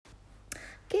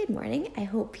Good morning. I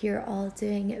hope you're all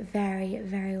doing very,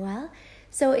 very well.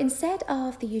 So instead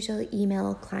of the usual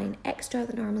email client extra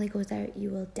that normally goes out,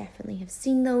 you will definitely have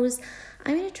seen those.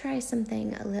 I'm going to try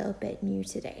something a little bit new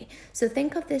today. So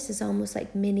think of this as almost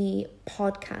like mini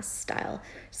podcast style.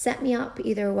 Set me up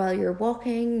either while you're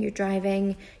walking, you're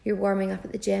driving, you're warming up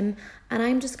at the gym, and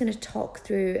I'm just going to talk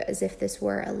through as if this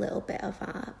were a little bit of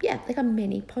a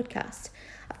mini podcast.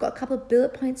 I've got a couple of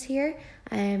bullet points here,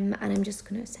 and I'm just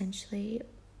going to essentially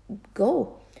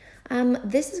go.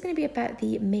 This is going to be about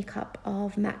the makeup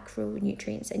of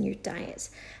macronutrients in your diet,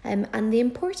 and the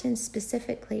importance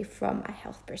specifically from a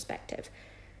health perspective.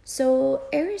 So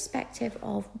irrespective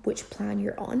of which plan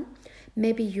you're on,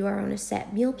 maybe you are on a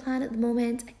set meal plan at the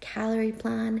moment, a calorie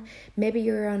plan, maybe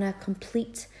you're on a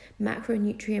complete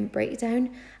macronutrient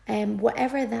breakdown,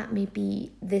 whatever that may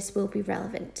be, this will be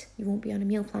relevant. You won't be on a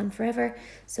meal plan forever,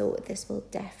 so this will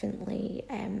definitely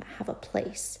have a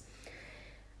place.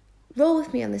 Roll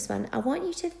with me on this one. I want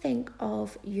you to think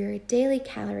of your daily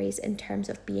calories in terms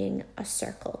of being a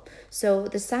circle. So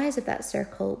the size of that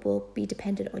circle will be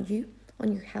dependent on you,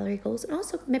 on your calorie goals, and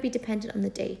also maybe dependent on the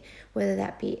day, whether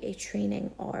that be a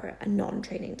training or a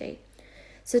non-training day.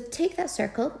 So take that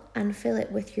circle and fill it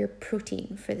with your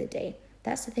protein for the day.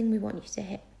 That's the thing we want you to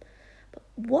hit. But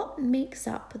what makes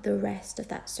up the rest of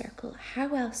that circle?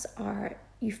 How else are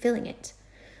you filling it?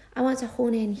 I want to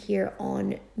hone in here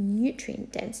on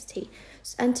nutrient density.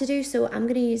 And to do so, I'm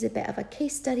going to use a bit of a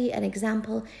case study, an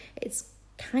example. It's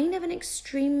kind of an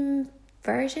extreme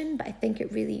version, but I think it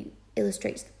really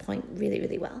illustrates the point really,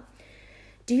 really well.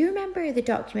 Do you remember the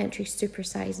documentary Super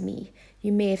Size Me?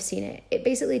 You may have seen it. It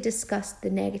basically discussed the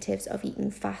negatives of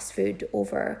eating fast food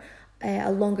over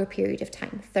a longer period of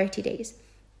time, 30 days.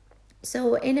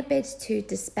 So in a bid to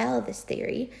dispel this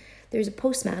theory, there's a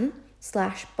postman /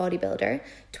 bodybuilder,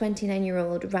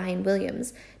 29-year-old Ryan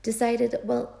Williams, decided,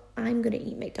 I'm going to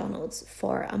eat McDonald's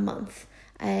for a month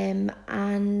and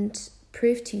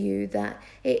prove to you that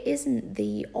it isn't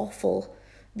this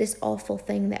awful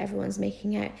thing that everyone's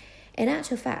making out. In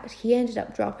actual fact, he ended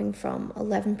up dropping from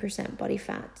 11% body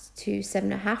fat to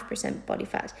 7.5% body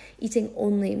fat, eating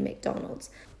only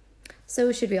McDonald's.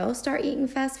 So should we all start eating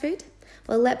fast food?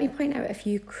 Well, let me point out a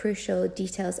few crucial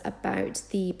details about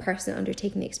the person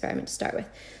undertaking the experiment to start with.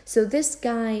 So this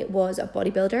guy was a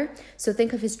bodybuilder. So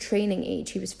think of his training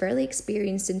age. He was fairly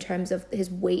experienced in terms of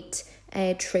his weight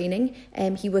training.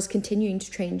 He was continuing to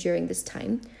train during this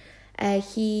time.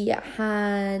 He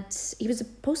was a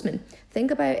postman. Think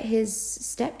about his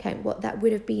step count, what that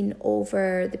would have been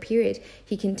over the period.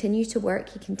 He continued to work,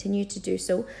 he continued to do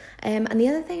so. And the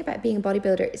other thing about being a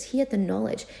bodybuilder is he had the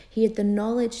knowledge. He had the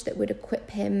knowledge that would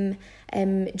equip him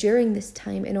during this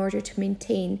time in order to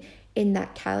maintain in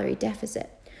that calorie deficit.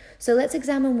 So let's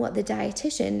examine what the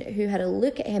dietitian who had a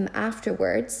look at him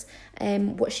afterwards,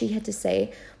 what she had to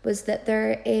say was that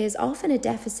there is often a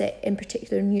deficit in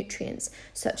particular nutrients,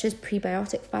 such as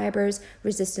prebiotic fibers,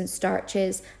 resistant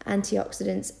starches,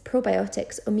 antioxidants,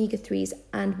 probiotics, omega-3s,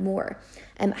 and more.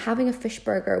 Having a fish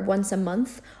burger once a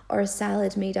month or a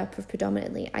salad made up of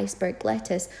predominantly iceberg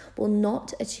lettuce will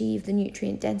not achieve the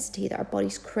nutrient density that our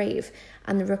bodies crave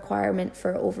and the requirement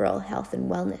for overall health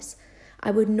and wellness. I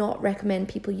would not recommend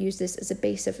people use this as a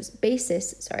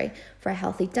basis for a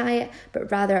healthy diet,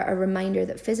 but rather a reminder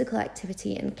that physical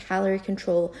activity and calorie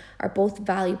control are both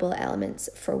valuable elements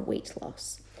for weight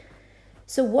loss.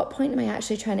 So what point am I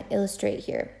actually trying to illustrate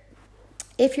here?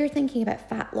 If you're thinking about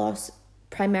fat loss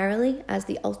primarily as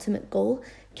the ultimate goal,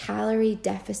 calorie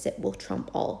deficit will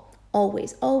trump all.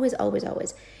 Always, always, always,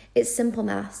 always. It's simple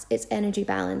maths, it's energy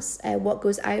balance. What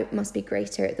goes out must be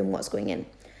greater than what's going in.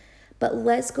 But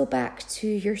let's go back to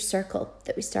your circle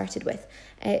that we started with.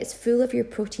 It's full of your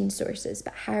protein sources,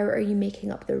 but how are you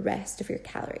making up the rest of your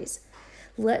calories?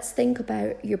 Let's think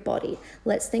about your body.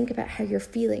 Let's think about how you're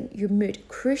feeling, your mood,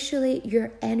 crucially,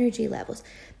 your energy levels.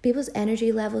 People's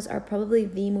energy levels are probably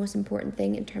the most important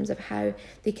thing in terms of how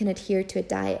they can adhere to a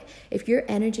diet. If your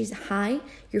energy is high,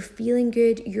 you're feeling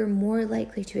good, you're more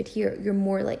likely to adhere, you're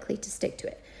more likely to stick to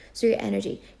it. So your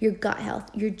energy, your gut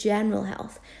health, your general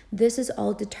health, this is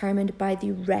all determined by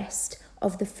the rest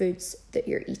of the foods that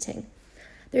you're eating.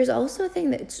 There's also a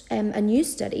thing that's a new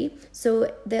study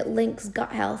that links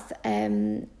gut health,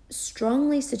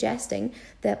 strongly suggesting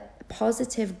that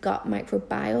positive gut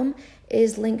microbiome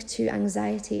is linked to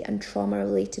anxiety and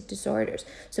trauma-related disorders.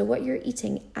 So what you're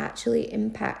eating actually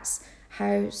impacts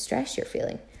how stressed you're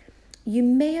feeling. You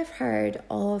may have heard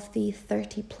of the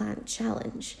 30 plant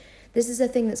challenge. This is a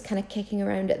thing that's kind of kicking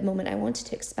around at the moment. I wanted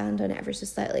to expand on it ever so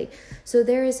slightly. So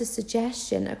there is a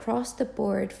suggestion across the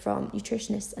board from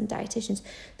nutritionists and dietitians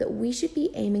that we should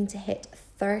be aiming to hit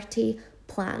 30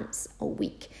 plants a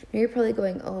week. Now you're probably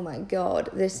going, oh my God,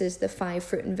 this is the 5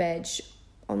 fruit and veg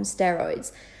on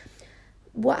steroids.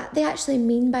 What they actually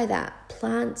mean by that,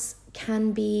 plants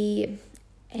can be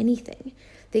anything.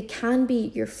 They can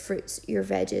be your fruits, your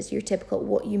veggies, your typical,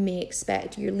 what you may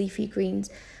expect, your leafy greens.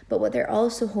 But what they're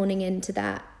also honing into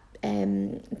that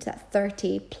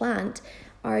 30 plant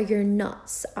are your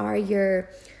nuts, are your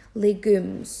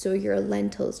legumes, so your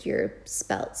lentils, your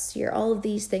spelts, all of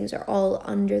these things are all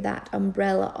under that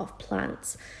umbrella of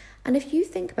plants. And if you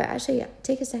think about, actually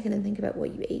take a second and think about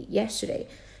what you ate yesterday,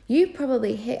 you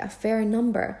probably hit a fair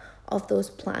number of those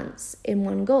plants in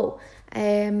one go.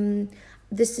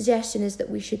 The suggestion is that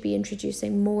we should be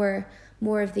introducing more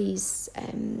of these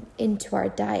into our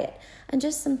diet, and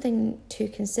just something to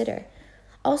consider.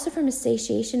 Also, from a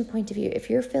satiation point of view, if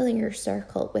you're filling your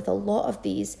circle with a lot of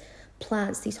these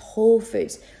plants, these whole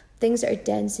foods, things that are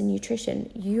dense in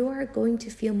nutrition, you are going to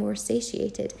feel more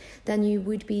satiated than you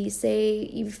would be, say,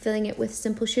 you filling it with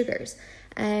simple sugars.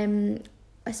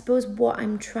 I suppose what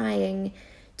I'm trying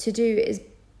to do is,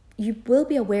 you will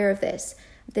be aware of this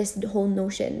whole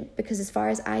notion, because as far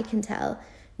as I can tell,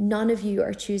 none of you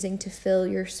are choosing to fill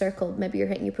your circle. Maybe you're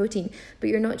hitting your protein, but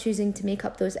you're not choosing to make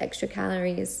up those extra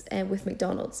calories with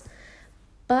McDonald's.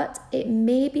 But it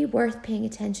may be worth paying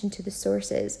attention to the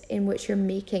sources in which you're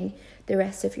making the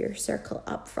rest of your circle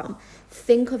up from.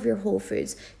 Think of your whole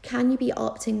foods. Can you be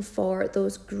opting for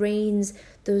those grains,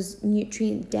 those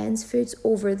nutrient-dense foods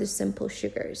over the simple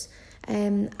sugars?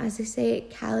 As I say,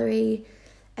 calorie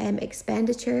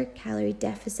expenditure, calorie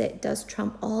deficit does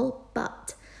trump all,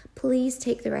 but please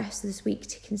take the rest of this week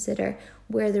to consider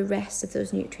where the rest of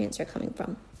those nutrients are coming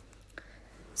from.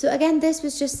 So again, this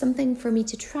was just something for me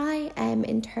to try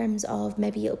in terms of,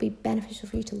 maybe it'll be beneficial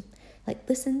for you to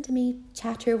listen to me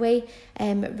chatter away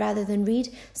rather than read.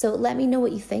 So let me know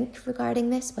what you think regarding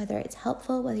this, whether it's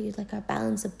helpful, whether you'd like a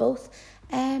balance of both.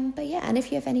 But yeah, and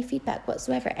if you have any feedback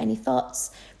whatsoever, any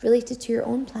thoughts related to your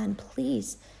own plan,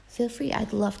 please feel free.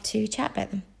 I'd love to chat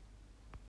about them.